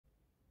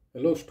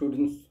Hello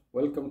students,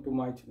 welcome to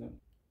my channel.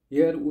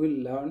 Here we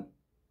will learn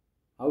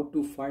how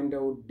to find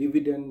out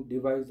dividend,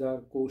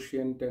 divisor,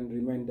 quotient and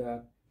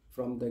remainder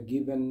from the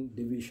given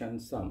division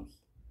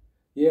sums.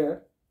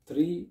 Here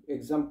three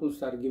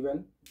examples are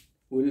given.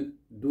 We'll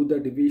do the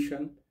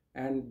division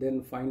and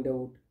then find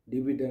out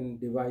dividend,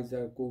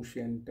 divisor,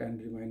 quotient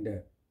and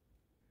remainder.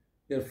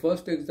 Your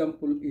first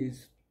example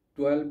is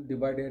 12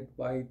 divided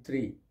by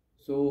 3.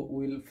 So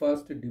we'll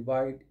first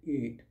divide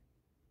it.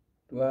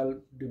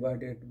 12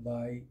 divided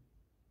by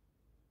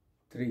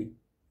 3.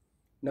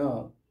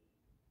 Now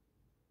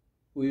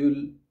we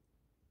will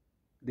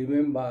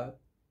remember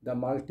the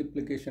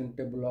multiplication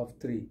table of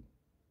 3.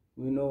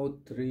 We know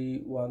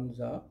 3 ones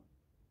are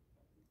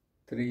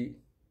 3,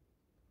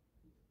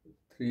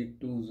 3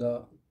 twos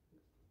are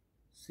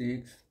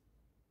 6,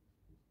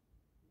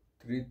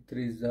 3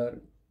 threes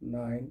are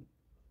 9,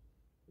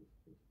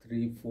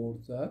 3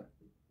 fours are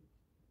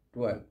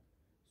 12.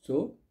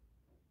 So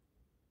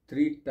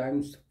 3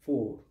 times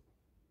 4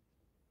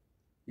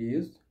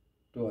 is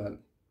 12.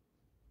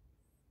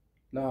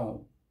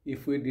 Now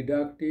if we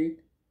deduct it,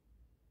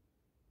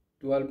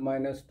 12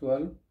 minus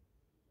 12,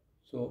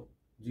 so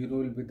 0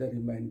 will be the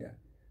remainder.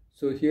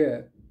 So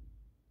here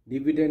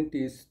dividend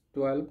is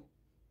 12,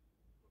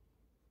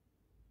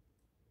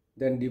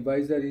 then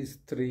divisor is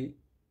 3,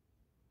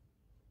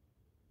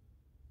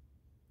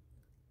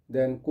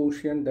 then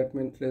quotient, that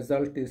means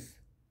result is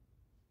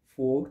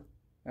 4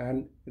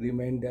 and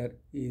remainder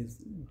is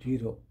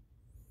 0.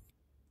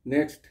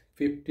 Next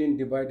 15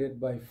 divided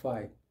by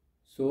 5.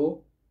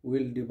 So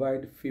we'll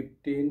divide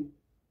 15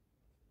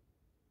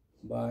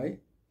 by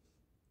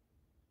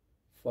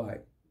 5.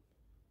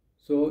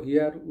 So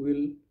here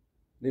we'll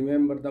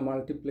remember the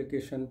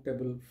multiplication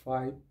table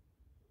 5.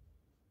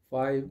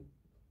 5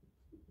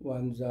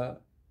 ones are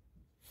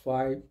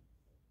 5,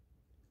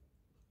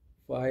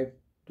 5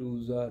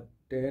 twos are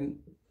 10,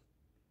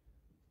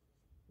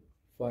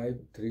 5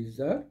 threes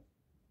are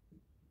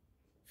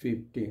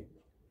 15.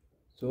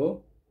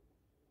 So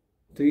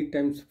 3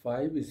 times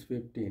 5 is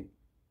 15.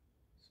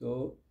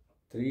 So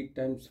 3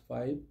 times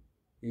 5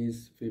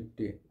 is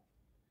 15.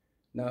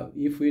 Now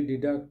if we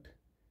deduct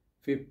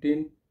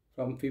 15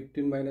 from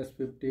 15 minus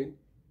 15,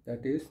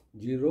 that is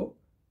 0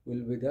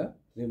 will be the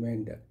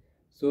remainder.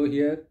 So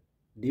here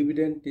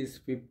dividend is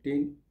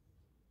 15,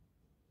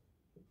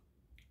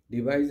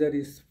 divisor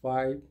is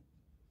 5,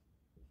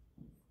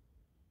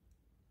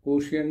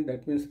 quotient,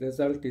 that means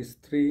result is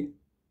 3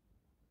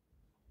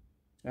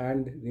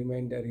 and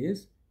remainder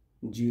is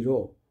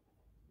 0.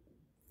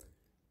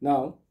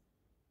 Now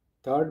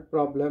third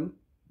problem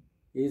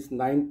is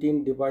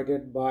 19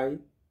 divided by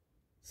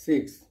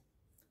 6.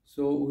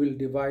 So we will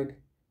divide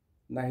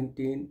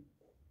 19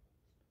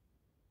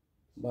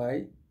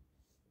 by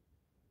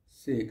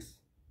 6.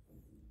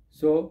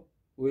 So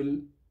we'll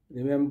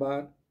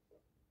remember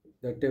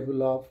the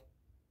table of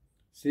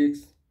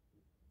 6.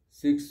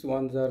 6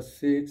 ones are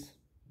 6,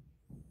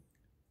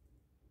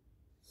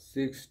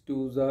 6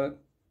 twos are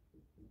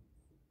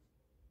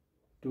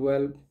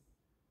 12,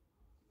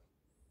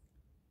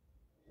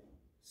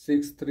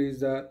 6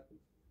 threes are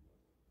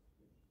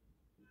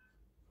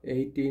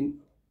 18,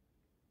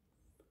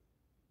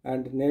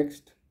 and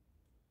next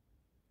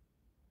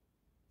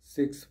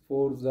 6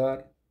 fours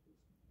are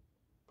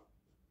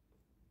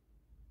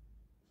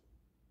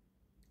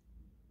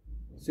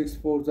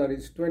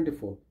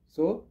 24.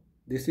 So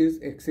this is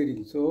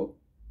exceeding, so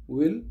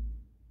we'll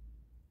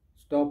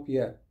stop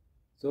here.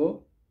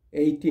 So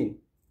 18,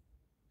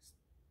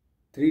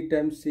 3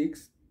 times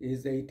 6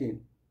 is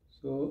 18.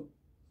 So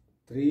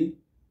 3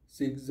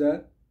 6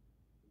 are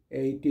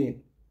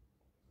 18.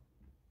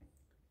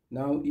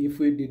 Now if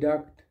we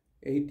deduct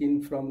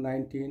 18 from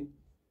 19,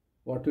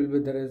 what will be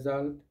the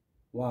result?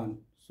 1.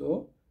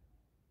 So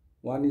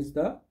 1 is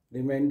the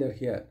remainder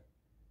here.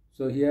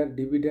 So here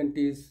dividend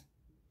is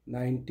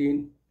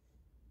 19,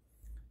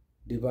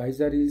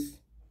 divisor is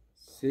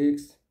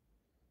 6,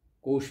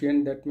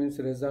 quotient, that means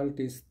result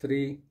is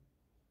 3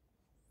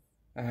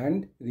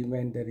 and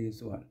remainder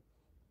is 1.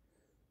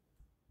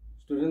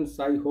 Students,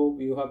 I hope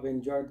you have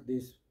enjoyed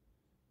this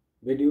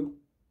video.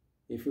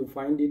 If you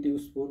find it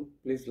useful,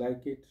 please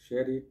like it,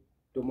 share it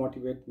to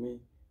motivate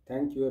me.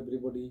 Thank you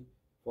everybody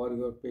for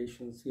your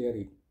patience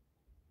hearing.